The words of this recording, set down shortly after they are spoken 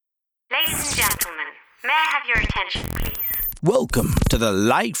May I have your attention, please? Welcome to the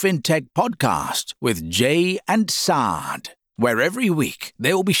Life in Tech podcast with Jay and Saad, where every week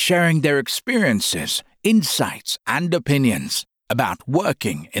they will be sharing their experiences, insights, and opinions about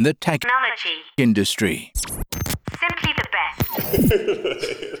working in the technology industry. Simply the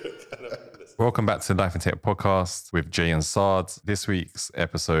best. Welcome back to the Life in Tech podcast with Jay and Saad. This week's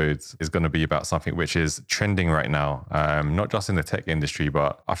episode is going to be about something which is trending right now, not just in the tech industry,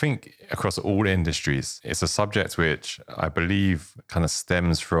 but I think across all industries. It's a subject which I believe kind of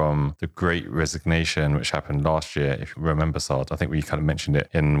stems from the Great Resignation, which happened last year. If you remember, Saad, I think we kind of mentioned it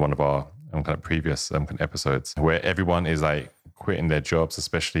in one of our kind of previous episodes, where everyone is like quitting their jobs,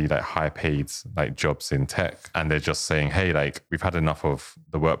 especially like high paid like jobs in tech. And they're just saying, hey, like we've had enough of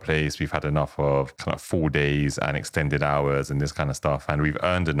the workplace. We've had enough of kind of full days and extended hours and this kind of stuff. And we've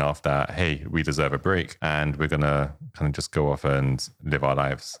earned enough that, hey, we deserve a break and we're going to kind of just go off and live our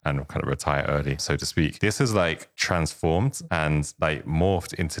lives and kind of retire early, so to speak. This is like transformed and like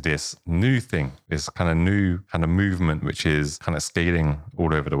morphed into this new thing, this kind of new kind of movement, which is kind of scaling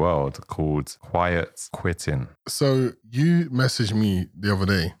all over the world called quiet quitting. So you messaged me the other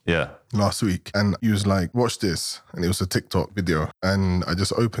day. Yeah. Last week, and he was like, watch this. And it was a TikTok video. And I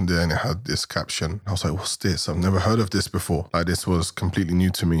just opened it and it had this caption. I was like, what's this? I've never heard of this before. Like, this was completely new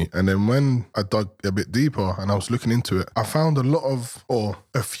to me. And then when I dug a bit deeper and I was looking into it, I found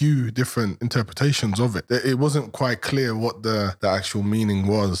a few different interpretations of it. It wasn't quite clear what the actual meaning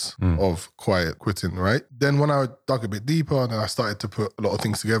was of quiet quitting, right? Then when I dug a bit deeper and I started to put a lot of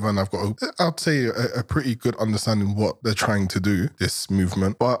things together, and I've got, I'd say, a pretty good understanding what they're trying to do, this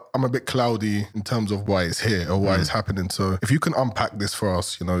movement. But I'm a bit cloudy in terms of why it's here or why it's happening. So if you can unpack this for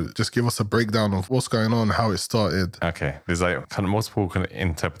us, just give us a breakdown of what's going on, how it started. Okay. There's like kind of multiple kind of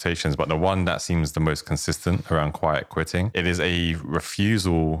interpretations, but the one that seems the most consistent around quiet quitting, it is a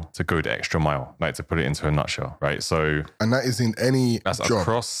refusal to go the extra mile, like to put it into a nutshell, right? So, and that is in any that's job,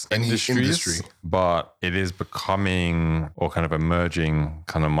 across any industry, but it is becoming or kind of emerging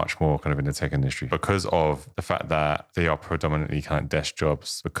kind of much more kind of in the tech industry because of the fact that they are predominantly kind of desk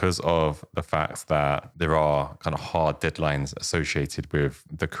jobs, because of the fact that there are kind of hard deadlines associated with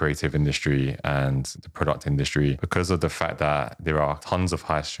the creative industry and the product industry, because of the fact that there are tons of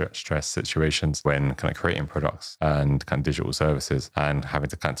high stress situations when kind of creating products and kind of digital services and having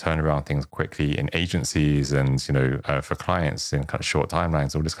to kind of turn around things quickly in agencies and, for clients in kind of short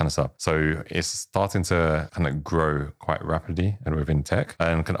timelines, all this kind of stuff. So it's starting to kind of grow quite rapidly and within tech.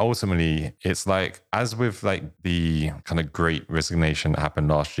 And kind of ultimately, it's like, as with like the kind of Great Resignation that happened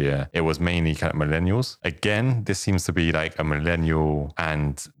last year, it was mainly kind of millennials. Again, this seems to be like a millennial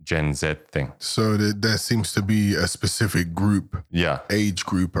and Gen Z thing. So there seems to be a specific group, age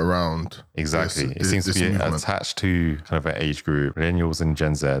group around. Exactly. It seems to be attached to kind of an age group, millennials and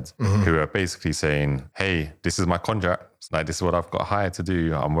Gen Z, who are basically saying, hey, this is my contract. Like, this is what I've got hired to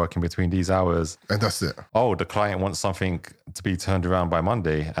do. I'm working between these hours. And that's it. Oh, the client wants something to be turned around by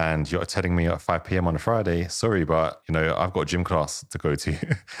Monday and you're telling me at 5 p.m. on a Friday, sorry, but, I've got gym class to go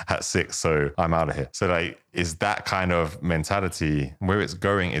to at 6, so I'm out of here. So like, is that kind of mentality. Where it's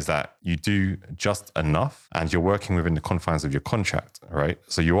going is that you do just enough and you're working within the confines of your contract, right?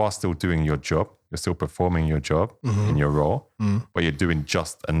 So you are still doing your job. You're still performing your job in your role, but you're doing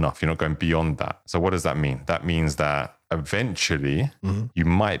just enough. You're not going beyond that. So what does that mean? That means that eventually you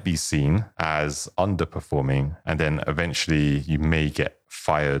might be seen as underperforming, and then eventually you may get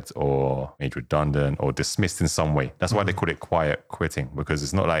fired or made redundant or dismissed in some way. That's why they call it quiet quitting, because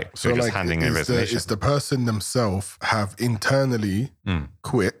it's not like they're just handing in resignation. It's the person themselves have internally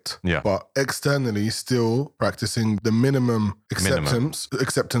quit, but externally still practicing the minimum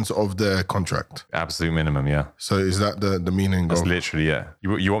acceptance of their contract. Absolute minimum, yeah. So is that the meaning? That's literally, yeah.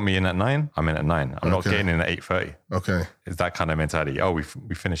 You want me in at 9? I'm in at 9. I'm not getting in at 8:30. Okay. It's that kind of mentality. Oh, we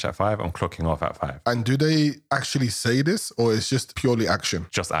finish at 5. I'm clocking off at 5. And do they actually say this, or it's just purely action?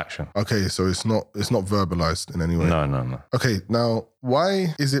 Just action. Okay, so it's not verbalized in any way. No. Okay, now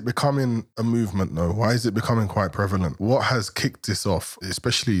why is it becoming a movement though? Why is it becoming quite prevalent? What has kicked this off,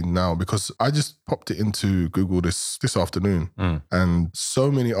 especially now? Because I just popped it into Google this afternoon, and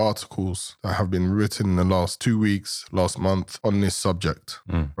so many articles that have been written in the last 2 weeks, last month on this subject,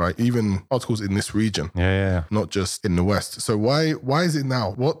 right? Even articles in this region, not just in the West. So why is it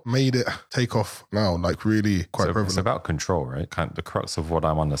now? What made it take off now? Like really quite prevalent. It's about control, right? Kind of the crux of what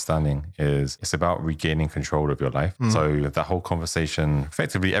I'm understanding is it's about regaining control of your life. So the whole conversation resignation,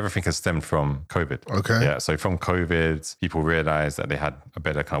 effectively everything has stemmed from COVID. Okay. Yeah. So from COVID, people realized that they had a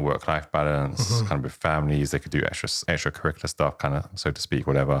better kind of work-life balance, kind of with families. They could do extracurricular stuff, kind of, so to speak,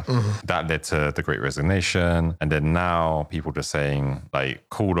 whatever. That led to the Great Resignation. And then now people are saying, like,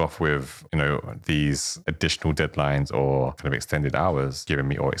 cooled off with, you know, these additional deadlines or kind of extended hours given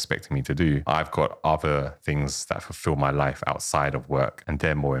me or expecting me to do. I've got other things that fulfill my life outside of work and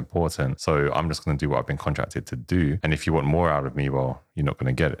they're more important. So I'm just going to do what I've been contracted to do. And if you want more out of me, well, you're not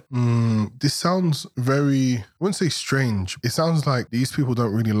going to get it. This sounds very, I wouldn't say strange. It sounds like these people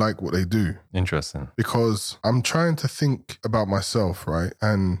don't really like what they do. Interesting. Because I'm trying to think about myself, right?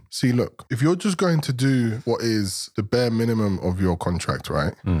 And see, look, if you're just going to do what is the bare minimum of your contract,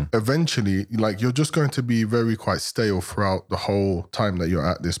 right? Eventually, like, you're just going to be very quite stale throughout the whole time that you're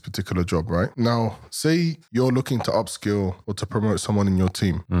at this particular job, right? Now, say you're looking to upskill or to promote someone in your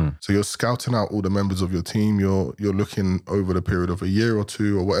team. So you're scouting out all the members of your team. You're looking over the period of a year or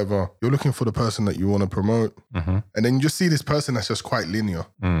two or whatever. You're looking for the person that you want to promote. And then you just see this person that's just quite linear.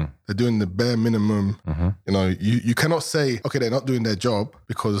 They're doing the bare minimum. You know, you cannot say, okay, they're not doing their job,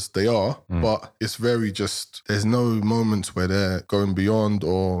 because they are, but it's very just, there's no moments where they're going beyond,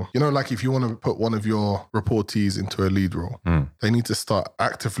 or, you know, like if you want to put one of your reportees into a lead role, they need to start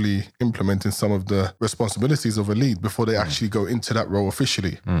actively implementing some of the responsibilities of a lead before they actually go into that role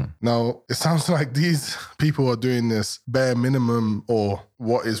officially. Now, it sounds like these people are doing this bare minimum or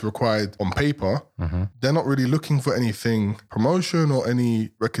what is required on paper. They're not really looking for anything, promotion or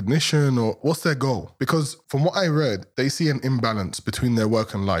any recognition, or what's their goal? Because from what I read, they see an imbalance between their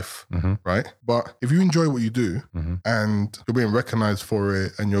work and life, right? But if you enjoy what you do and you're being recognized for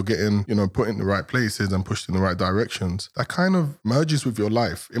it and you're getting, you know, put in the right places and pushed in the right directions, that kind of merges with your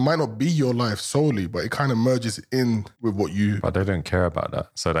life. It might not be your life solely, but it kind of merges in with what you... But they don't care about that.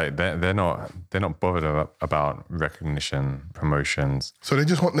 So they're not bothered about recognition, promotions. So they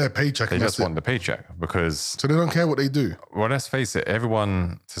just want their paycheck. They just want the paycheck, because... So they don't care what they do. Well, let's face it,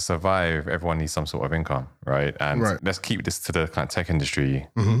 to survive, everyone needs some sort of income, right? And let's keep this to the kind of tech industry.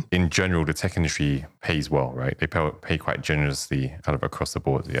 In general, the tech industry pays well, right? They pay quite generously kind of across the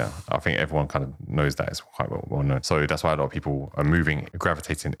board, yeah. I think everyone kind of knows that. It's quite well known. So that's why a lot of people are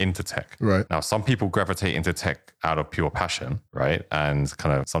gravitating into tech. Right. Now, some people gravitate into tech out of pure passion, right? And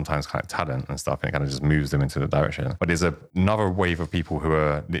kind of sometimes kind of talent and stuff, and it kind of just moves them into the direction. But there's another wave of people who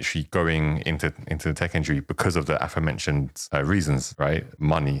are literally going into the tech industry because of the aforementioned reasons, right?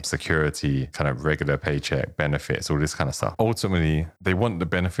 Money, security, kind of regular paycheck, benefits, all this kind of stuff. Ultimately, they want the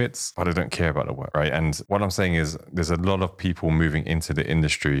benefits, but they don't care about the work, right? And what I'm saying is there's a lot of people moving into the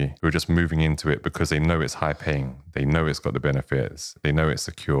industry who are just moving into it because they know it's high paying. They know it's got the benefits. They know it's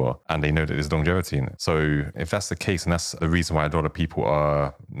secure, and they know that there's longevity in it. So if that's the case, and that's the reason why a lot of people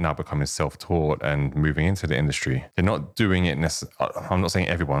are now becoming self-taught and moving into the industry, they're not doing it I'm not saying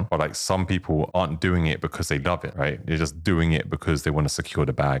everyone, but like some people aren't doing it because they love it, right? They're just doing it because they want to secure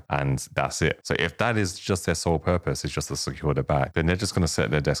the bag, and that's it. So if that is just their sole purpose, is just to secure the bag, then they're just going to sit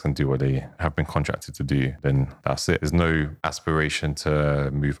at their desk and do what they have been contracted to do. Then that's it. There's no aspiration to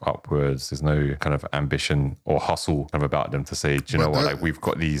move upwards. There's no kind of ambition or hustle kind of about them to say, do you know what, like, we've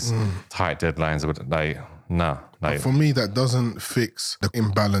got these tight deadlines, but like, nah. Like, for me, that doesn't fix the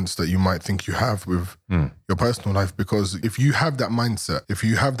imbalance that you might think you have with your personal life. Because if you have that mindset, if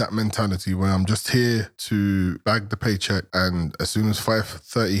you have that mentality where I'm just here to bag the paycheck and as soon as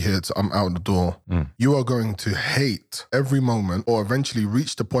 5:30 hits, I'm out the door, you are going to hate every moment, or eventually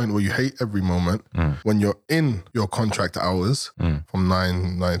reach the point where you hate every moment when you're in your contract hours from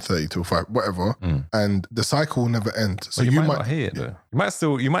 9:30 till 5, whatever, and the cycle will never end. So you might not hate it though.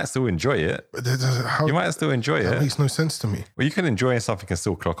 You might still enjoy it. You might still enjoy it. That makes no sense to me. Well, you can enjoy something and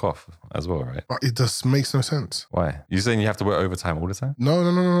still clock off as well, right? But it just makes no sense. Why? You're saying you have to work overtime all the time? No,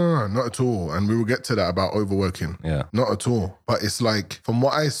 not at all. And we will get to that about overworking. Yeah. Not at all. But it's like, from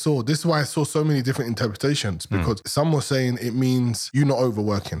what I saw, this is why I saw so many different interpretations, because some were saying it means you're not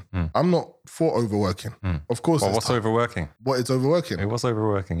overworking. I'm not for overworking. Of course. Well, what's overworking? What is overworking? What's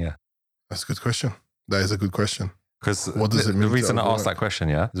overworking, yeah. That's a good question. That is a good question. Because the reason I asked that question,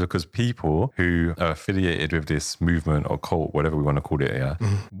 yeah, is because people who are affiliated with this movement or cult, whatever we want to call it, yeah,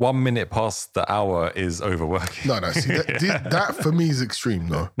 1 minute past the hour is overworking. No, see, that for me is extreme,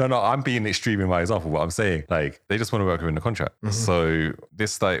 though. No, I'm being extreme in my example. What I'm saying, like, they just want to work within the contract. So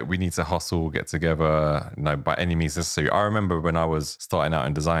this, like, we need to hustle, get together, by any means necessary. I remember when I was starting out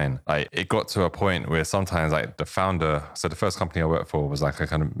in design, like, it got to a point where sometimes, like, the founder, so the first company I worked for was like a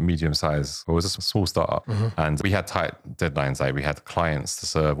kind of medium size, it was a small startup, and we had tight deadlines. Like we had clients to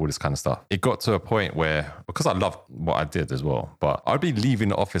serve, all this kind of stuff. It got to a point where, because I loved what I did as well, but I'd be leaving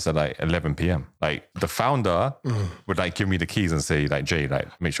the office at like 11 p.m. Like the founder would like give me the keys and say like, Jay, like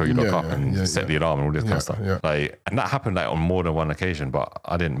make sure you lock up and set the alarm and all this kind of stuff. Yeah. Like, and that happened like on more than one occasion, but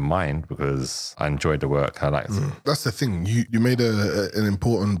I didn't mind because I enjoyed the work. I liked it. That's the thing. You made an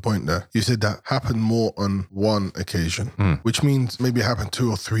important point there. You said that happened more on one occasion, which means maybe it happened 2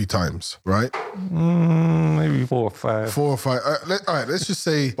 or 3 times, right? Maybe 4 or 5. 4 or 5. All right, let's just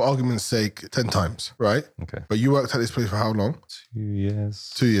say, for argument's sake, 10 times, right? Okay. But you worked at this place for how long? 2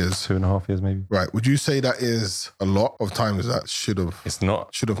 years. 2 years. 2.5 years maybe. Right. Would you say that is a lot of times that should have It's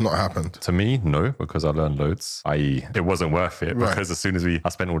not. not happened? To me, no, because I learned loads, i.e. it wasn't worth it Right. because as soon as I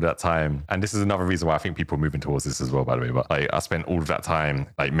spent all that time, and this is another reason why I think people are moving towards this as well, by the way, but like I spent all of that time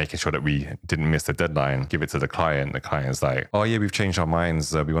like making sure that we didn't miss the deadline, give it to the client's like, oh yeah, we've changed our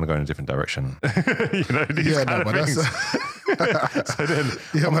minds, we want to go in a different direction. You know, these kind of things. So then,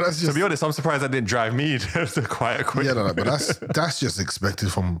 but that's just, to be honest, I'm surprised that didn't drive me to quite a quick. Yeah, no, but that's just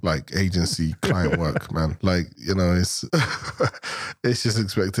expected from like agency client work, man. Like, you know, it's it's just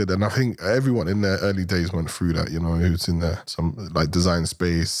expected. And I think everyone in their early days went through that, you know, who's in there, some like design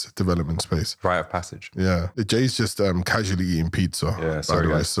space, development space. Rite of passage. Yeah. Jay's just casually eating pizza. Yeah, sorry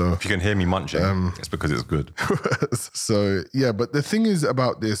guys. So if you can hear me munching, it's because it's good. so yeah, but the thing is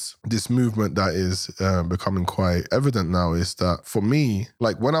about this movement that is becoming quite evident now is that for me,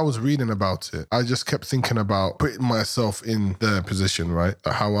 like when I was reading about it, I just kept thinking about putting myself in their position, right?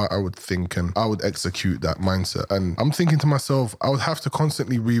 How I would think and I would execute that mindset. And I'm thinking to myself, I would have to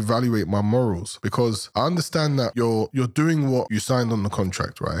constantly reevaluate my morals because I understand that you're doing what you signed on the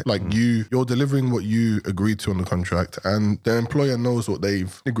contract, right? Like you're delivering what you agreed to on the contract and the employer knows what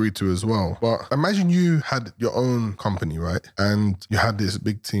they've agreed to as well. But imagine you had your own company, right? And you had this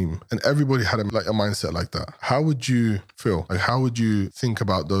big team and everybody had a mindset like that. How would you feel? Like, how would you think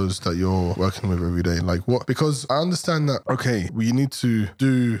about those that you're working with every day? Like what? Because I understand that, okay, we need to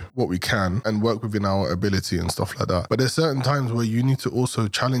do what we can and work within our ability and stuff like that. But there's certain times where you need to also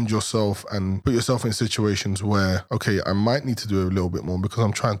challenge yourself and put yourself in situations where, okay, I might need to do a little bit more because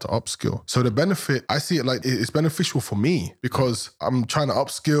I'm trying to upskill. So the benefit, I see it like it's beneficial for me because I'm trying to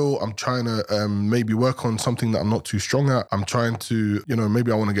upskill. I'm trying to maybe work on something that I'm not too strong at. I'm trying to, you know,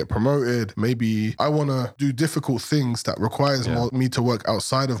 maybe I want to get promoted. Maybe I want to do difficult things that requires me to work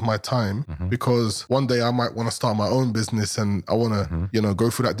outside of my time because one day I might want to start my own business and I want to, you know, go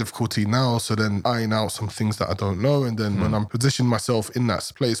through that difficulty now. So then iron out some things that I don't know. And then when I'm positioning myself in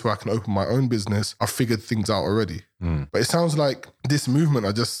that place where I can open my own business, I've figured things out already. But it sounds like this movement,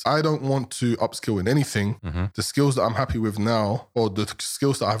 I don't want to upskill in anything. The skills that I'm happy with now or the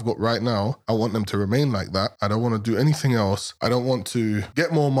skills that I've got right now, I want them to remain like that. I don't want to do anything else. I don't want to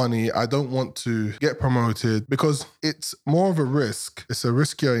get more money. I don't want to get promoted because it's more of a risk. It's a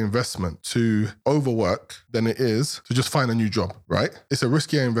riskier investment to overwork than it is to just find a new job, right? It's a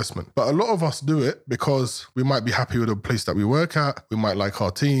riskier investment. But a lot of us do it because we might be happy with the place that we work at. We might like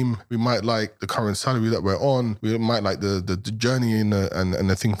our team. We might like the current salary that we're on. We might like the journey and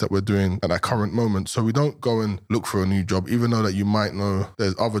the things that we're doing at that current moment. So we don't go and look for a new job, even though that you might know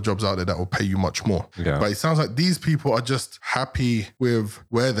there's other jobs out there that will pay you much more. Yeah. But it sounds like these people are just happy with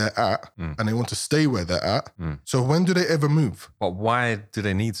where they're at and they want to stay where they're at. So when do they ever move? But why do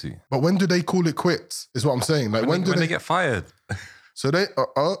they need to? But when do they call it quits? Is what I'm saying. Like when do they get fired? So they,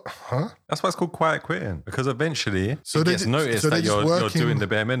 That's why it's called quiet quitting, because eventually it they gets noticed that you're doing the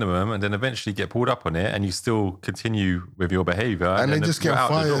bare minimum, and then eventually get pulled up on it, and you still continue with your behavior, and they then just get you're out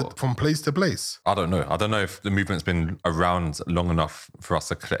the fired door. from place to place. I don't know. I don't know if the movement's been around long enough for us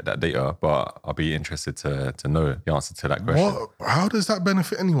to collect that data, but I'll be interested to know the answer to that question. How does that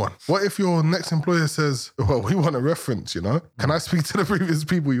benefit anyone? What if your next employer says, well, we want a reference, you know? Can I speak to the previous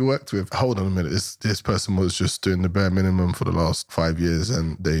people you worked with? Hold on a minute. This person was just doing the bare minimum for the last 5 years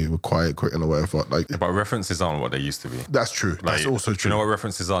and they were quiet quitting or whatever. Like, But references aren't what they used to be. That's true. That's also Do true. you know what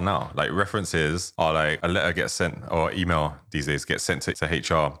references are now? Like references are like a letter gets sent or email these days gets sent to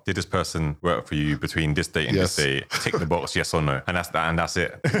HR. Did this person work for you between this date and Yes. this date? Tick the box, yes or no. And that's that, and that's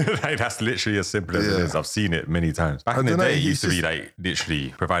it. Like that's literally as simple as it Yeah. is. I've seen it many times. Back in the don't know, day, it it's used to be just- like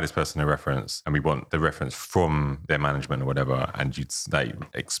literally provide this person a reference and we want the reference from their management or whatever. And you'd like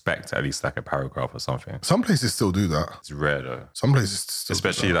expect at least like a paragraph or something. Some places still do that. It's rare though. Some some places still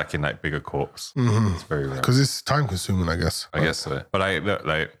Especially like in like bigger corps. It's very rare. because it's time consuming, I guess. I guess so. But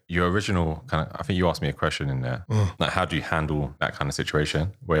like your original kind of, I think you asked me a question in there. Like, how do you handle that kind of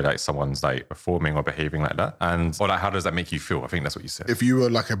situation where like someone's like performing or behaving like that? Or like, how does that make you feel? I think that's what you said. If you were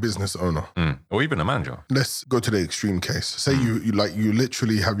like a business owner, Or even a manager. let's go to the extreme case. Say you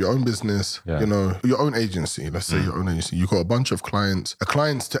literally have your own business, Yeah. you know, your own agency. Let's say your own agency. You've got a bunch of clients. A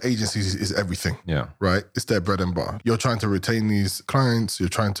client to agencies is everything. Yeah. Right? It's their bread and butter. You're trying to retain these clients. You're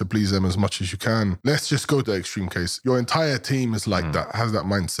trying to please them as much as you can. Let's just go to the extreme case. Your entire team is like that, has that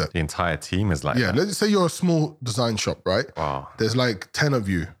mindset. The entire team is like Yeah, that. let's say you're a small design shop, right? Wow. There's like 10 of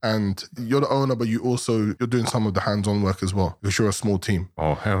you and you're the owner, but you're doing some of the hands-on work as well because you're a small team.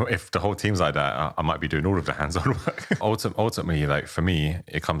 Or if the whole team's like that, I might be doing all of the hands-on work. Ultimately, like for me,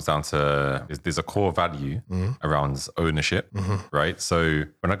 it comes down to there's a core value around ownership, right? So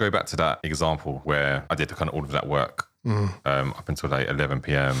when I go back to that example where I did kind of all of that work up until like 11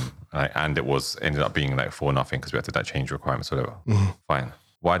 p.m. and it ended up being like 4-0 because we had to like, change requirements or whatever. Fine.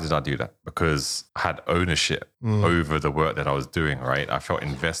 Why did I do that? Because I had ownership over the work that I was doing, right? I felt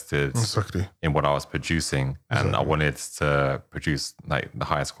invested Exactly. in what I was producing and I wanted to produce like the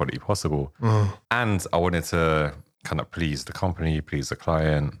highest quality possible. And I wanted to kind of please the company, please the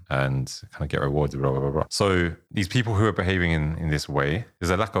client, and kind of get rewarded, blah, blah, blah, blah. So these people who are behaving in this way, there's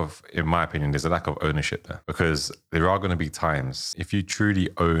a lack of, in my opinion, there's a lack of ownership there because there are going to be times, if you truly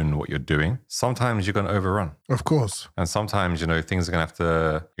own what you're doing, sometimes you're going to overrun. Of course. And sometimes, you know, things are going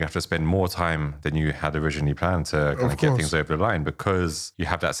to you have to spend more time than you had originally planned to kind of get course. things over the line because you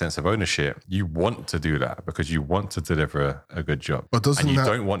have that sense of ownership. You want to do that because you want to deliver a good job. But doesn't and you that-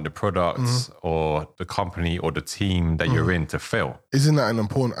 don't want the product or the company or the team that you're in to fail. Isn't that an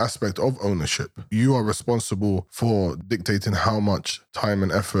important aspect of ownership? You are responsible for dictating how much time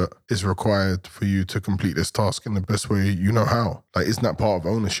and effort is required for you to complete this task in the best way you know how. Like, isn't that part of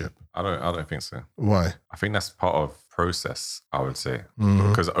ownership? I don't think so. Why? I think that's part of process, I would say,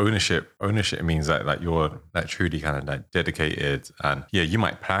 because ownership means that like you're like truly kind of like dedicated, and yeah, you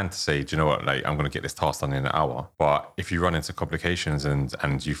might plan to say, do you know what, like I'm going to get this task done in an hour, but if you run into complications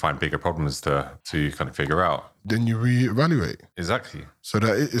and you find bigger problems to kind of figure out, Then you reevaluate. exactly. So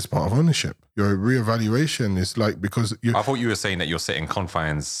that it is part of ownership. Your reevaluation is like, because you. I thought you were saying that you're setting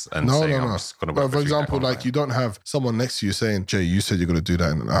confines and No, saying no, I'm no. just going to But work for between that example, like confine. you don't have someone next to you saying, Jay, you said you're going to do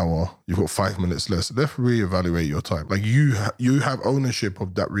that in an hour. You've got 5 minutes less. Let's reevaluate your time. Like you have ownership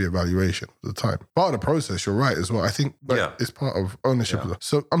of that reevaluation of the time. Part of the process, you're right as well. I think like, Yeah. it's part of ownership.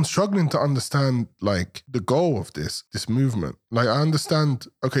 So I'm struggling to understand like the goal of this movement. Like I understand,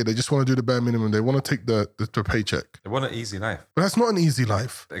 okay, they just want to do the bare minimum. They want to take the paycheck. They want an easy life. But that's not an easy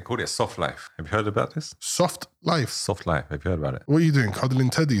life. They call it soft life. Have you heard about this? Soft life. Soft life. Have you heard about it? What are you doing? Cuddling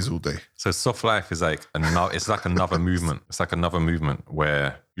teddies all day? So soft life is like it's like another movement. It's like another movement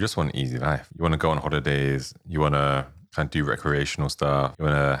where you just want an easy life. You want to go on holidays. You want to kind of do recreational stuff. You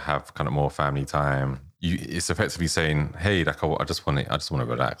want to have kind of more family time. It's effectively saying, hey, like I just want to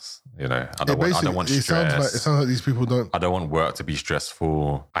relax. You know, I don't want It stress. sounds like these people don't. I don't want work to be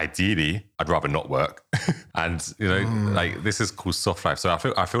stressful. Ideally, I'd rather not work. And you know, like this is called soft life. So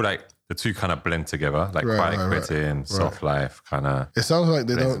I feel like the two kind of blend together, like quiet quitting, soft life, kind of. It sounds like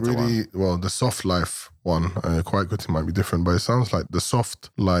they blends don't into really. Well, the soft life one, quiet quitting might be different, but it sounds like the soft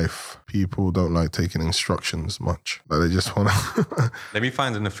life people don't like taking instructions much. Like they just want to. Let me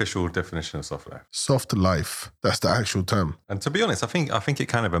find an official definition of soft life. Soft life. That's the actual term. And to be honest, I think it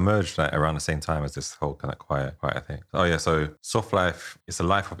kind of emerged like around the same time as this whole kind of quiet thing. Oh yeah, so soft life is a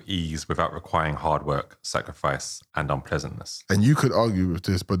life of ease without requiring hard work, sacrifice, and unpleasantness. And you could argue with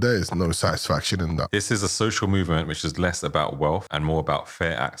this, but there is no satisfaction in that. This is a social movement which is less about wealth and more about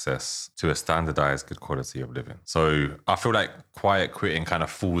fair access to a standardized good quality of living. So I feel like quiet quitting kind of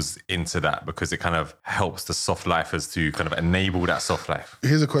falls into that because it kind of helps the soft lifers to kind of enable that soft life.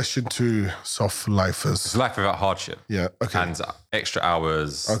 Here's a question to soft lifers. It's life without hardship. Yeah. Okay. And extra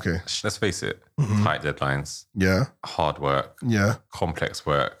hours. Okay. Let's face it, tight deadlines, Yeah. hard work, Yeah. complex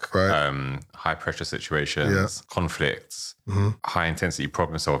work, Right. high pressure situations, conflicts, high intensity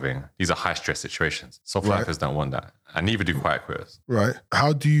problem solving. These are high stress situations. Soft Right. lifers don't want that. And neither do quiet quitters. Right.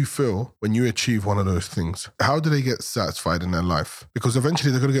 How do you feel when you achieve one of those things? How do they get satisfied in their life? Because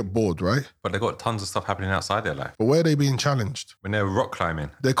eventually they're going to get bored, right? But they've got tons of stuff happening outside their life. But where are they being challenged? When they're rock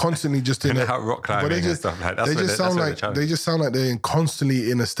climbing, They're constantly just in When a, they're out rock climbing but and stuff like that. They just sound like they're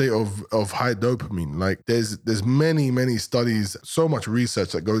constantly in a state of high dopamine. Like there's many studies, so much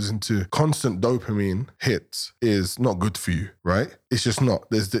research that goes into constant dopamine hits is not good for you, right? It's just not.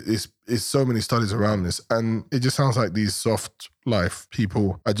 There's so many studies around this, and it just sounds like these soft life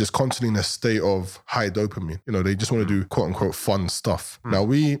people are just constantly in a state of high dopamine. You know, they just want to do quote unquote fun stuff. Now,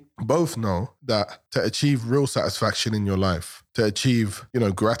 we both know that to achieve real satisfaction in your life, to achieve, you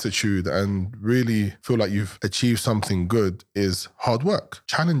know, gratitude and really feel like you've achieved something good is hard work,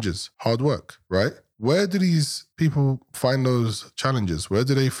 challenges, hard work, right? Where do these people find those challenges? Where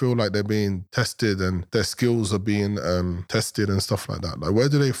do they feel like they're being tested and their skills are being tested and stuff like that? Like, where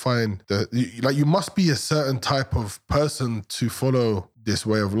do they find like, you must be a certain type of person to follow this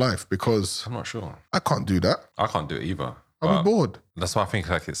way of life, because I'm not sure. I can't do that. I can't do it either. I'll be bored. That's why I think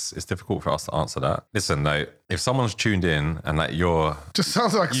like it's difficult for us to answer that. Listen, like if someone's tuned in and like you're Just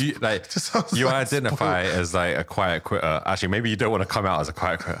sounds like you like just sounds you like identify as like a quiet quitter. Actually, maybe you don't want to come out as a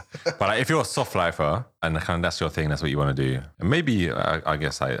quiet quitter, but like if you're a soft lifer and kind of that's your thing, that's what you want to do. And maybe I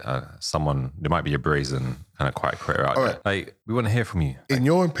guess like someone, there might be a brazen kind of quiet quitter out All there. right. Like we want to hear from you. In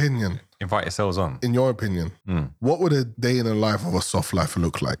your opinion, Invite yourselves on. in your opinion, what would a day in the life of a soft lifer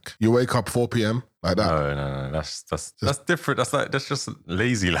look like? You wake up 4 p.m. like that. No. That's different. That's just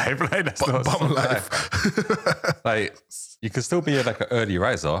lazy life. Like that's not Bum soft life. Like you can still be like an early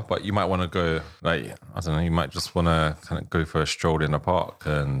riser, but you might want to go like, I don't know, you might just want to kind of go for a stroll in the park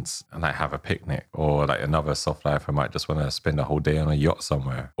and like have a picnic, or like another soft lifer might just want to spend a whole day on a yacht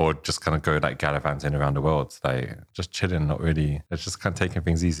somewhere, or just kind of go like gallivanting around the world, like just chilling, not really, it's just kind of taking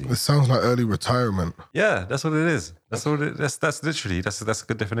things easy. It sounds like early retirement. Yeah, that's what it is. That's what it. That's literally that's a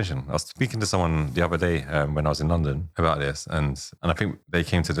good definition. I was speaking to someone the other day when I was in London about this, and I think they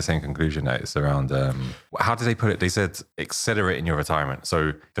came to the same conclusion that it's around. How did they put it? They said accelerating your retirement.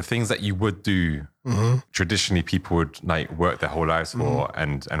 So the things that you would do traditionally, people would like work their whole lives for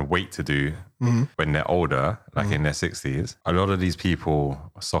and wait to do when they're older, like in their 60s. A lot of these people,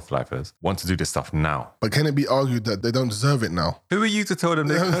 soft lifers, want to do this stuff now. But can it be argued that they don't deserve it now? Who are you to tell them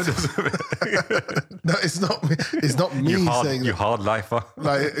they don't deserve it? No, it's not me. It's not me saying You that. hard lifer.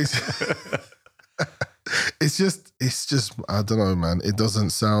 Like, it's just, I don't know, man. It doesn't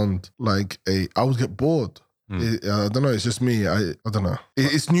sound like I would get bored. I don't know. It's just me. I don't know.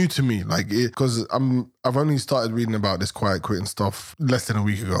 It's new to me, like, because I've only started reading about this quiet quitting stuff less than a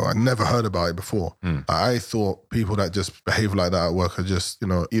week ago. I never heard about it before. I thought people that just behave like that at work are just, you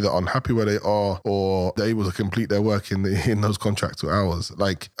know, either unhappy where they are or they're able to complete their work in those contractual hours.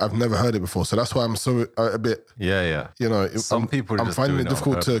 Like, I've never heard it before, so that's why I'm so a bit. Yeah. You know, Some people are I'm just finding doing it it on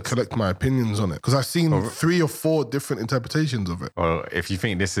difficult to purpose. collect my opinions on it because I've seen 3 or 4 different interpretations of it. Well, if you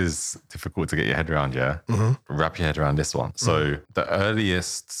think this is difficult to get your head around, wrap your head around this one. So the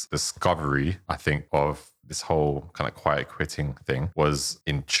earliest discovery, I think, of this whole kind of quiet quitting thing was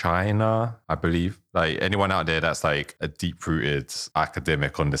in China, I believe. Like anyone out there that's like a deep-rooted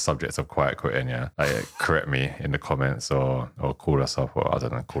academic on the subject of quiet quitting, like correct me in the comments or call us up, or I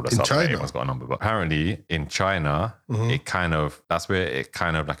don't know, call us In up. China? Everyone's got a number, but apparently in China, that's where it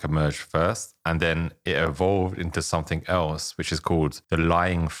kind of like emerged first, and then it evolved into something else, which is called the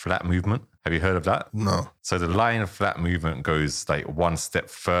lying flat movement. Have you heard of that? No. So the lying flat movement goes like one step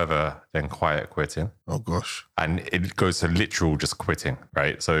further than quiet quitting, Oh, gosh. and it goes to literal just quitting,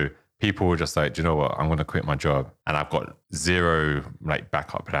 right? So people were just like, do you know what? I'm going to quit my job and I've got zero like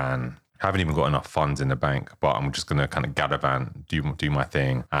backup plan. I haven't even got enough funds in the bank, but I'm just going to kind of gallivant, do my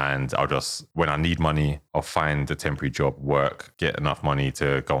thing. And I'll just, when I need money, I'll find a temporary job, work, get enough money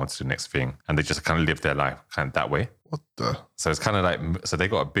to go on to the next thing. And they just kind of live their life kind of that way. What the? So it's kind of like, so they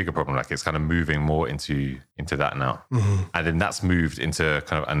got a bigger problem. Like it's kind of moving more into that now. And then that's moved into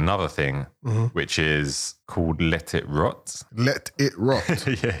kind of another thing, which is called let it rot. Let it rot.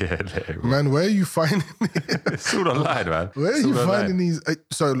 yeah, let it rot. Man, where are you finding it? It's all online, man. Where are It's you all finding online. these?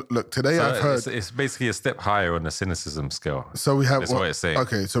 So look, today So I've heard. it's basically a step higher on the cynicism scale. So we have That's what it's saying.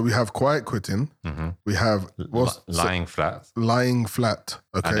 Okay, so we have quiet quitting. We have Lying flat lying flat.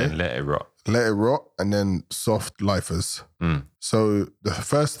 Okay, and then let it rot. let it rot, and then soft lifers. So the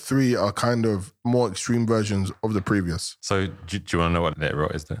first 3 are kind of more extreme versions of the previous. So do you want to know what let it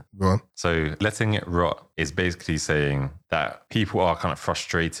rot is there? Go on. So letting it rot is basically saying that people are kind of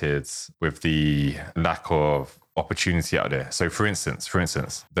frustrated with the lack of opportunity out there. So for instance,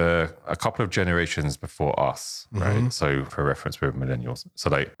 a couple of generations before us, right? So for reference, we're millennials. So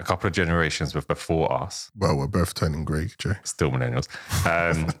like a couple of generations before us, Well, we're both turning grey, Jay. still millennials,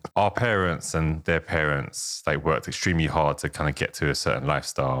 our parents and their parents, they worked extremely hard to kind of get to a certain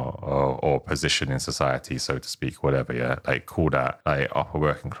lifestyle or position in society, so to speak, whatever, like call that like upper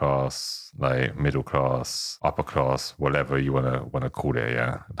working class, like middle class, upper class, whatever you want to call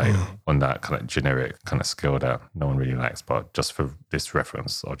it, like on that kind of generic kind of scale there. that no one really likes, but just for this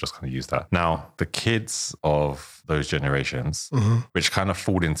reference, I'll just kind of use that. Now, the kids of those generations, which kind of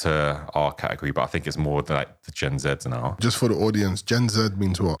fall into our category, but I think it's more like the Gen Zs now. Just for the audience, Gen Z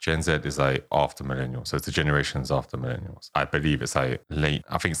means what? Gen Z is like after millennials. So it's the generations after millennials. I believe it's like late,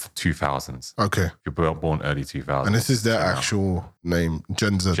 I think it's the 2000s. Okay. If you're born early 2000s. And this is their actual name,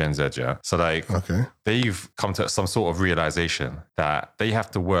 Gen Z. Gen Z, yeah. So like, Okay. they've come to some sort of realization that they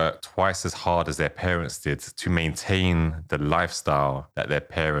have to work twice as hard as their parents did to maintain the lifestyle that their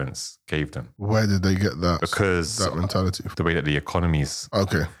parents gave them. Where did they get that? Because that mentality. the way that the economies.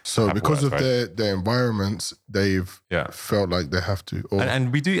 Okay. So have because worked, of their environments, they've felt like they have to. Or,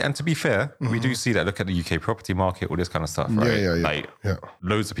 And we do, and to be fair, we do see that. Look at the UK property market, all this kind of stuff, right? Yeah. Like Yeah.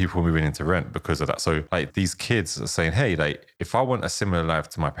 loads of people moving into rent because of that. So like these kids are saying, hey, like if I want a similar life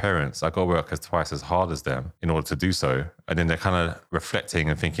to my parents, I got to work twice as hard as them in order to do so. And then they're kind of reflecting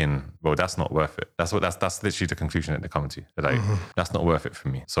and thinking, well, that's not worth it. That's literally the conclusion that they're coming to. They're like, that's not worth it for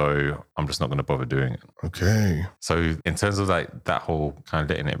me. So I'm just not going to bother doing it. Okay. So in terms of like that whole kind of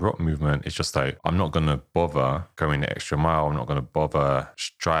letting it rot movement, it's just like, I'm not going to bother going the extra mile. I'm not going to bother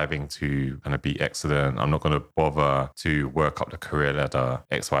striving to kind of be excellent. I'm not going to bother to work up the career ladder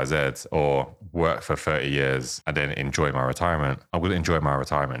XYZ or work for 30 years and then enjoy my retirement. I'm going to enjoy my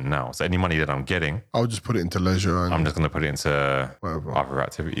retirement now. So any money that I'm getting, I'll just put it into leisure. And I'm just going to put it into Whatever. other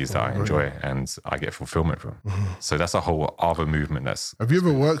activities that I enjoy and I get fulfillment from. So that's a whole other movement that's... Have you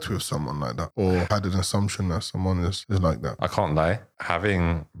ever worked with someone like that or had an assumption that someone is like that? I can't lie.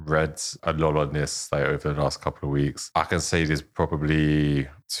 Having read a lot on this like over the last couple of weeks, I can say there's probably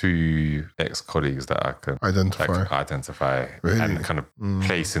 2 ex-colleagues that I can identify Really? and kind of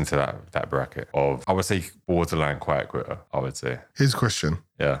place into that bracket of, I would say, borderline quiet quitter, I would say. Here's a question.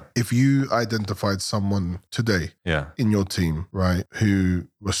 Yeah. If you identified someone today Yeah. in your team, right, who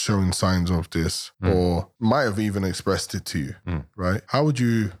was showing signs of this or might have even expressed it to you, right, how would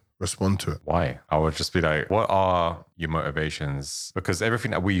you respond to it? Why? I would just be like, what are your motivations? Because everything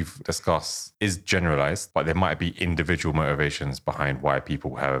that we've discussed is generalized, but there might be individual motivations behind why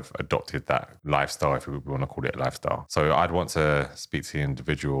people have adopted that lifestyle, if we want to call it a lifestyle. So I'd want to speak to the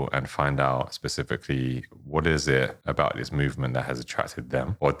individual and find out specifically what is it about this movement that has attracted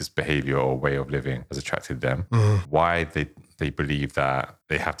them, or this behavior or way of living has attracted them, why they believe that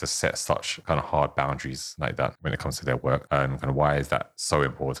they have to set such kind of hard boundaries like that when it comes to their work, and kind of why is that so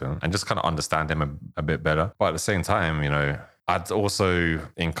important, and just kind of understand them a bit better. But at the same time, you know, I'd also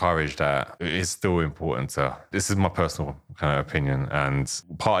encourage that it is still important to, this is my personal kind of opinion, and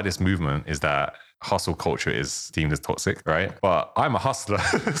part of this movement is that hustle culture is deemed as toxic, right? But I'm a hustler.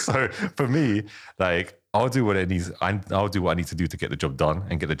 So for me, like, I'll do what it needs. I'll do what I need to do to get the job done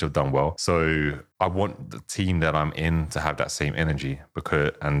and get the job done well. So I want the team that I'm in to have that same energy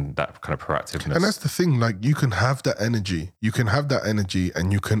and that kind of proactiveness. And that's the thing, like you can have that energy. You can have that energy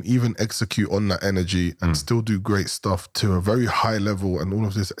and you can even execute on that energy and still do great stuff to a very high level and all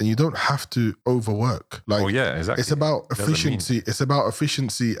of this. And you don't have to overwork. Like, oh yeah, exactly. It's about efficiency. It's about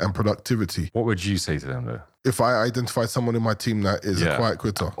efficiency and productivity. What would you say to them though? If I identify someone in my team that is a quiet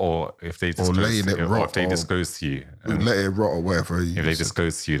quitter, or if they laying it rot, or if they disclose to you, and let it rot or whatever. if they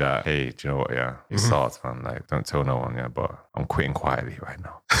disclose to you that, hey, do you know what? Yeah, it starts, man. Like, don't tell no one. Yeah, but I'm quitting quietly right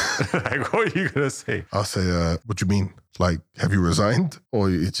now. Like, what are you gonna say? I'll say, what do you mean? Like, have you resigned,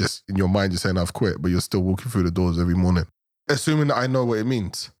 or it's just in your mind you're saying I've quit, but you're still walking through the doors every morning? Assuming that I know what it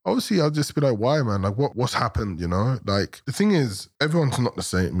means. Obviously, I'll just be like, why, man? Like, what's happened, you know? Like, the thing is, everyone's not the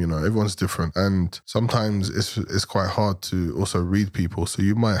same, you know? Everyone's different. And sometimes it's quite hard to also read people. So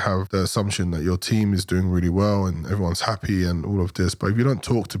you might have the assumption that your team is doing really well and everyone's happy and all of this. But if you don't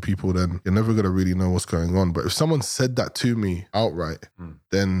talk to people, then you're never going to really know what's going on. But if someone said that to me outright,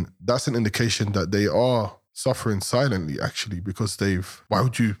 then that's an indication that they are suffering silently, actually, because why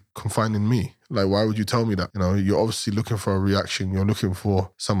would you confide in me? Like, why would you tell me that? You know, you're obviously looking for a reaction. You're looking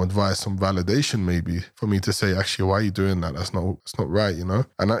for some advice, some validation maybe for me to say, actually, why are you doing that? That's not right, you know?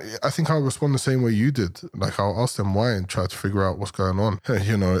 And I think I'll respond the same way you did. Like, I'll ask them why and try to figure out what's going on,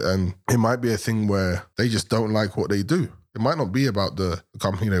 you know? And it might be a thing where they just don't like what they do. It might not be about the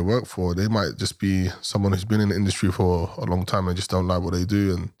company they work for. They might just be someone who's been in the industry for a long time and just don't like what they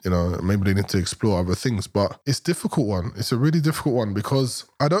do. And, you know, maybe they need to explore other things. But it's a difficult one. It's a really difficult one because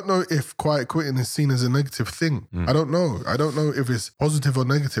I don't know if quiet quitting is seen as a negative thing. I don't know. I don't know if it's positive or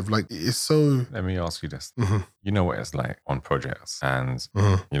negative. Like, it's so... Let me ask you this. You know what it's like on projects, and,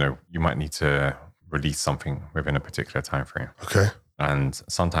 you know, you might need to release something within a particular time frame. Okay. And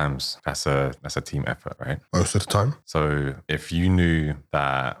sometimes that's a team effort, right? Most of the time. So if you knew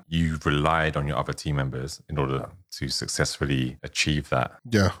that you relied on your other team members in order to successfully achieve that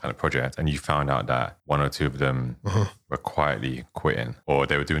Yeah. kind of project, and you found out that one or two of them were quietly quitting, or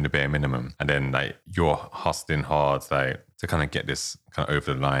they were doing the bare minimum, and then like you're hustling hard like to kind of get this kind of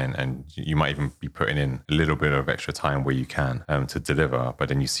over the line, and you might even be putting in a little bit of extra time where you can to deliver, but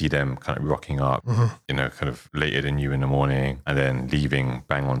then you see them kind of rocking up, you know, kind of later than you in the morning, and then leaving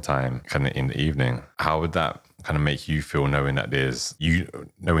bang on time kind of in the evening. How would that kind of make you feel knowing that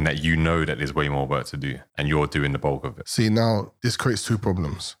you know that there's way more work to do and you're doing the bulk of it? See, now this creates two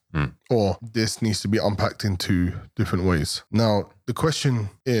problems. Or this needs to be unpacked in two different ways. Now, the question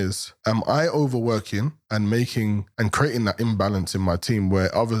is, am I overworking and making and creating that imbalance in my team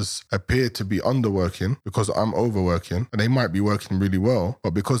where others appear to be underworking because I'm overworking, and they might be working really well,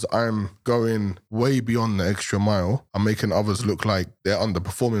 but because I'm going way beyond the extra mile, I'm making others look like they're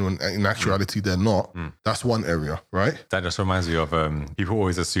underperforming when in actuality they're not. That's one area, right? That just reminds me of people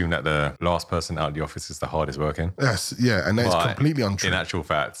always assume that the last person out of the office is the hardest working. Yes, yeah, and that's completely untrue. In actual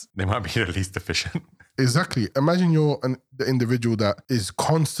fact, they might be the least efficient. Exactly. Imagine you're the individual that is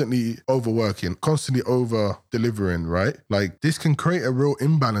constantly overworking, constantly over delivering, right? Like this can create a real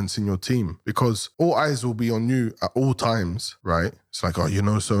imbalance in your team because all eyes will be on you at all times, right? It's like, oh, you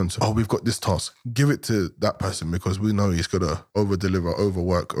know, so-and-so, oh, we've got this task. Give it to that person because we know he's going to over-deliver,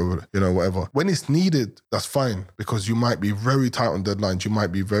 overwork, whatever. When it's needed, that's fine because you might be very tight on deadlines. You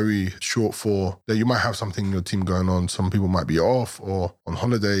might be very short that you might have something in your team going on. Some people might be off or on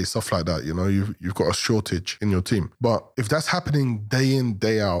holiday, stuff like that. You know, you've got a shortage in your team. But if that's happening day in,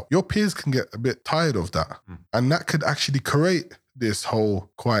 day out, your peers can get a bit tired of that. And that could actually create this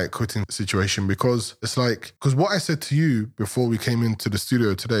whole quiet quitting situation because it's like, because what I said to you before we came into the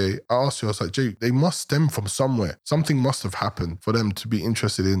studio today, I asked you, I was like, Jay, they must stem from somewhere. Something must have happened for them to be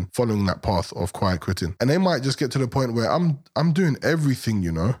interested in following that path of quiet quitting. And they might just get to the point where I'm doing everything,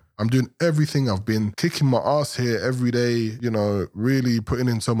 you know. I'm doing everything. I've been kicking my ass here every day, you know, really putting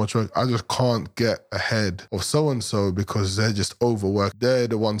in so much work. I just can't get ahead of so-and-so because they're just overworked. They're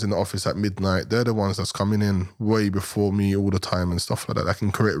the ones in the office at midnight. They're the ones that's coming in way before me all the time and stuff like that. That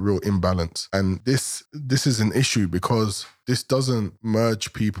can create a real imbalance. And this is an issue because this doesn't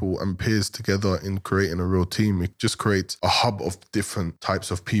merge people and peers together in creating a real team. It just creates a hub of different types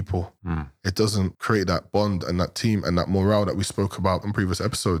of people. It doesn't create that bond and that team and that morale that we spoke about in previous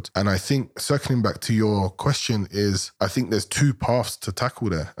episodes. And I think circling back to your question is, I think there's two paths to tackle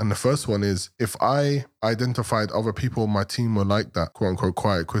there. And the first one is, if I identified other people on my team were like that, quote unquote,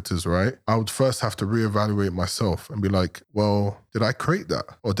 quiet quitters, right? I would first have to reevaluate myself and be like, well, did I create that?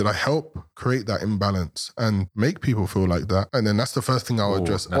 Or did I help create that imbalance and make people feel like that? And then that's the first thing I'll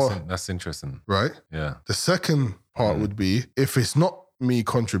address. That's interesting. Right? Yeah. The second part would be, if it's not me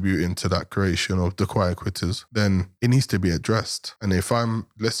contributing to that creation of the quiet quitters, then it needs to be addressed. And if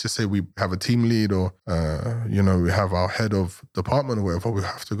let's just say we have a team lead or, we have our head of department or whatever, we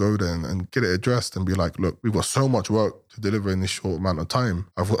have to go there and get it addressed and be like, look, we've got so much work to deliver in this short amount of time.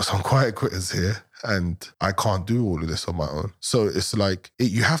 I've got some quiet quitters here and I can't do all of this on my own. So it's like,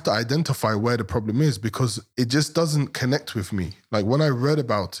 you have to identify where the problem is because it just doesn't connect with me. Like when I read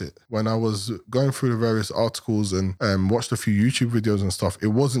about it, when I was going through the various articles and watched a few YouTube videos and stuff, it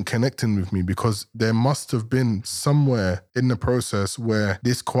wasn't connecting with me because there must have been somewhere in the process where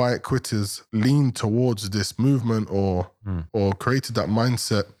this quiet quitters leaned towards this movement or created that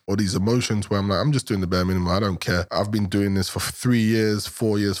mindset or these emotions where I'm like, I'm just doing the bare minimum. I don't care. I've been doing this for 3 years,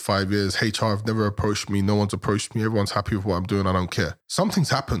 4 years, 5 years. HR have never approached me. No one's approached me. Everyone's happy with what I'm doing. I don't care. Something's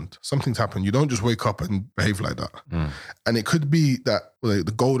happened. You don't just wake up and behave like that. And it could be that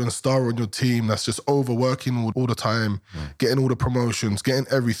the golden star on your team that's just overworking all the time, getting all the promotions, getting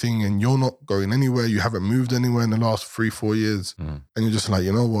everything, and you're not going anywhere. You haven't moved anywhere in the last 3-4 years. And you're just like,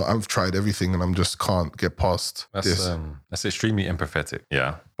 you know what? I've tried everything and I'm just can't get past this. That's extremely empathetic.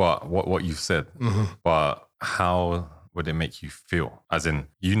 Yeah. But what you've said, but how would it make you feel? As in,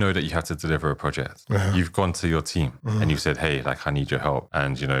 you know that you have to deliver a project. You've gone to your team and you've said, hey, like, I need your help.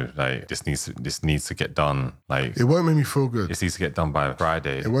 And, you know, like, this needs to get done. Like, it won't make me feel good. This needs to get done by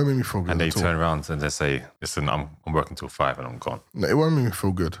Friday. It won't make me feel good. And they turn around and they say, listen, I'm working till 5 and I'm gone. No, it won't make me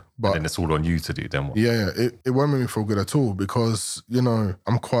feel good. But and then it's all on you to do. Then what? Yeah, it won't make me feel good at all because, you know,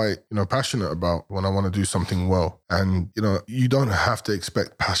 I'm quite, passionate about when I want to do something well. And, you don't have to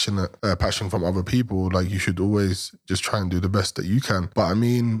expect passion from other people. Like, you should always just just try and do the best that you can. But I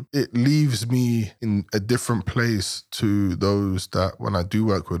mean, it leaves me in a different place to those that, when I do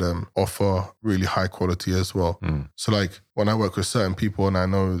work with them, offer really high quality as well. So like when I work with certain people and I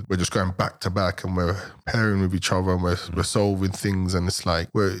know we're just going back to back and we're pairing with each other and we're solving things, and it's like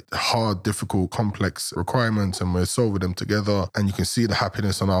we're hard, difficult, complex requirements and we're solving them together, and you can see the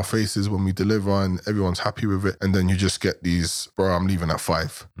happiness on our faces when we deliver and everyone's happy with it. And then you just get these, bro, I'm leaving at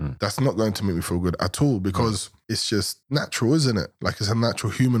 5. That's not going to make me feel good at all, because it's just natural, isn't it? Like, it's a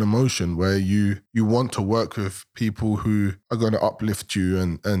natural human emotion where you want to work with people who are going to uplift you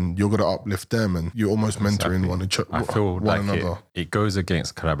and you're going to uplift them, and you're almost mentoring I feel one like another. it goes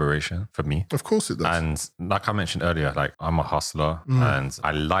against collaboration for me. Of course it does. And like I mentioned earlier, like I'm a hustler and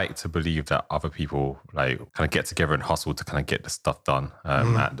I like to believe that other people like kind of get together and hustle to kind of get the stuff done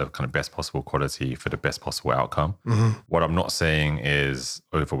at the kind of best possible quality for the best possible outcome. What I'm not saying is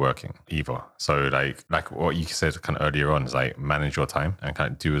overworking either. So like what you said kind of earlier on is like manage your time and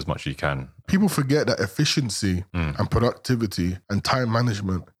kind of do as much as you can. People forget that efficiency and productivity and time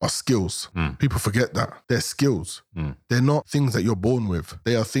management are skills. People forget that. They're skills. They're not things that you're born with.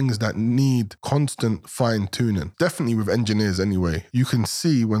 They are things that need constant fine tuning. Definitely with engineers anyway. You can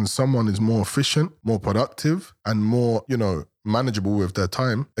see when someone is more efficient, more productive, and more, manageable with their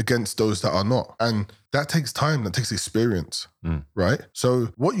time against those that are not. And that takes time, that takes experience, right? So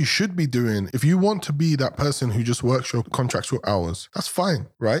what you should be doing, if you want to be that person who just works your contractual hours, that's fine,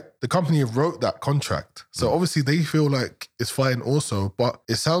 right? The company have wrote that contract. So obviously they feel like it's fine also, but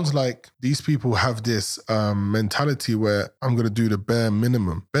it sounds like these people have this mentality where I'm going to do the bare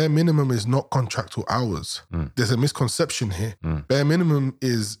minimum. Bare minimum is not contractual hours. There's a misconception here. Bare minimum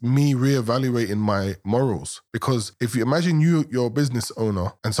is me reevaluating my morals. Because if you imagine you're a business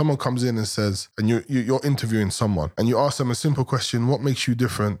owner and someone comes in and says, and you're interviewing someone and you ask them a simple question, what makes you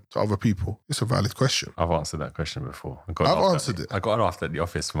different to other people? It's a valid question. I've answered that question before. I've answered it. I got it after the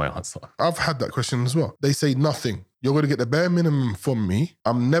office for my answer. I've had that question as well. They say nothing. You're going to get the bare minimum from me.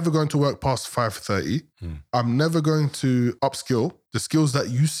 I'm never going to work past 5:30. I'm never going to upskill. The skills that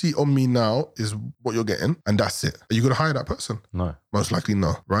you see on me now is what you're getting, and that's it. Are you going to hire that person? No. Most likely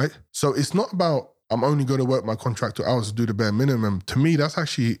no, right? So it's not about I'm only going to work my contractual hours to do the bare minimum. To me, that's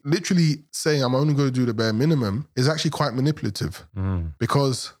actually literally saying I'm only going to do the bare minimum is actually quite manipulative.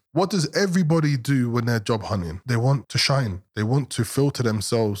 Because what does everybody do when they're job hunting? They want to shine. They want to filter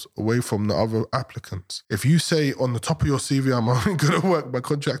themselves away from the other applicants. If you say on the top of your CV, I'm only going to work my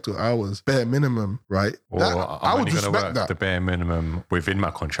contractual hours, bare minimum, right? Or I would respect that. The bare minimum within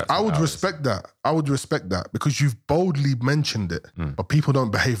my contract. I would respect that. I would respect that because you've boldly mentioned it. But people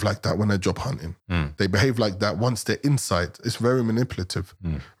don't behave like that when they're job hunting. They behave like that once they're inside. It's very manipulative,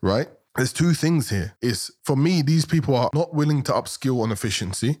 right? There's two things here. Is for me, these people are not willing to upskill on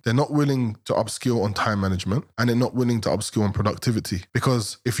efficiency. They're not willing to upskill on time management, and they're not willing to upskill on productivity.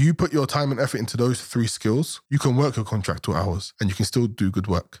 Because if you put your time and effort into those 3 skills, you can work your contractual hours and you can still do good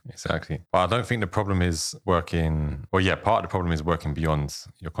work. Exactly. But I don't think the problem is working, part of the problem is working beyond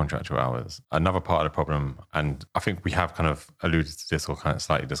your contractual hours. Another part of the problem, and I think we have kind of alluded to this or kind of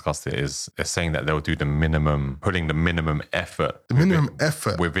slightly discussed it, is they're saying that they'll do the minimum, putting the minimum effort. The minimum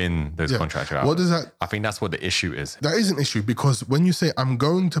effort. Within those contractual hours. What does that? I think that's what the issue is. That is an issue because when you say I'm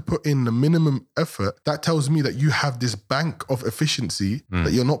going to put in the minimum effort, that tells me that you have this bank of efficiency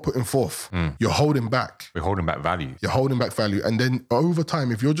that you're not putting forth. You're holding back. We're holding back value. You're holding back value. And then over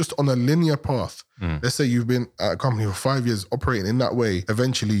time, if you're just on a linear path, let's say you've been at a company for 5 years operating in that way,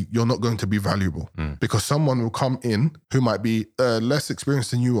 eventually you're not going to be valuable because someone will come in who might be less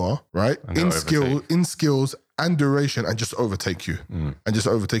experienced than you are, right? In skills and duration and just overtake you. And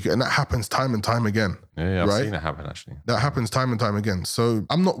that happens time and time again. Yeah, I've right? seen it happen actually. That happens time and time again. So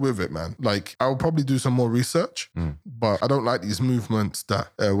I'm not with it, man. Like I'll probably do some more research, but I don't like these movements that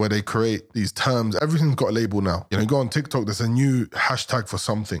where they create these terms. Everything's got a label now. You go on TikTok, there's a new hashtag for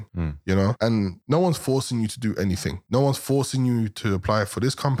something, and no one's forcing you to do anything. No one's forcing you to apply for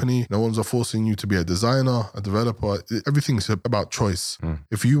this company. No one's forcing you to be a designer, a developer. Everything's about choice.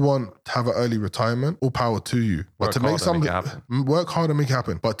 If you want to have an early retirement, all power to you. But Work hard and make it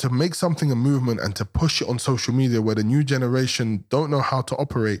happen. But to make something a movement and to push it on social media where the new generation don't know how to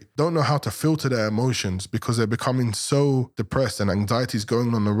operate, don't know how to filter their emotions because they're becoming so depressed and anxiety is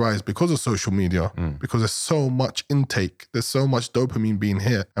going on the rise because of social media, because there's so much intake, there's so much dopamine being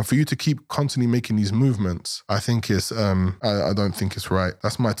hit. And for you to keep constantly making these movements, I think is, I don't think it's right.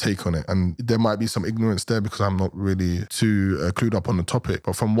 That's my take on it. And there might be some ignorance there because I'm not really too clued up on the topic.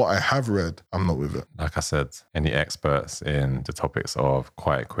 But from what I have read, I'm not with it. Like I said, any experts in the topics of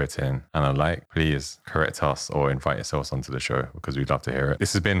quiet quitting and the like, please correct us or invite yourselves onto the show because we'd love to hear it.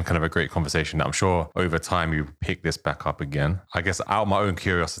 This has been kind of a great conversation. I'm sure over time you pick this back up again. I guess out of my own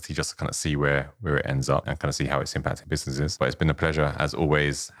curiosity, just to kind of see where it ends up and kind of see how it's impacting businesses. But it's been a pleasure, as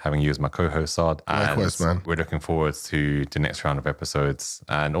always, having you as my co-host, Saad. Likewise, man. We're looking forward to the next round of episodes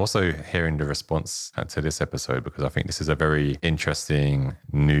and also hearing the response to this episode because I think this is a very interesting,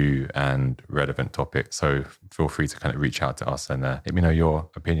 new and relevant topic. So feel free to kind of reach out to us and let me know your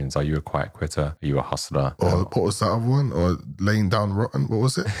opinions. Are you a quiet quitter? Are you a hustler? Or what was that other one? Or laying down rotten? What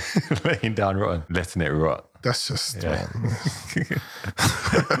was it? Laying down rotten, letting it rot. That's just... Yeah.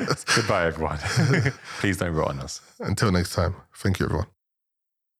 Goodbye, everyone. Please don't rot on us. Until next time. Thank you, everyone.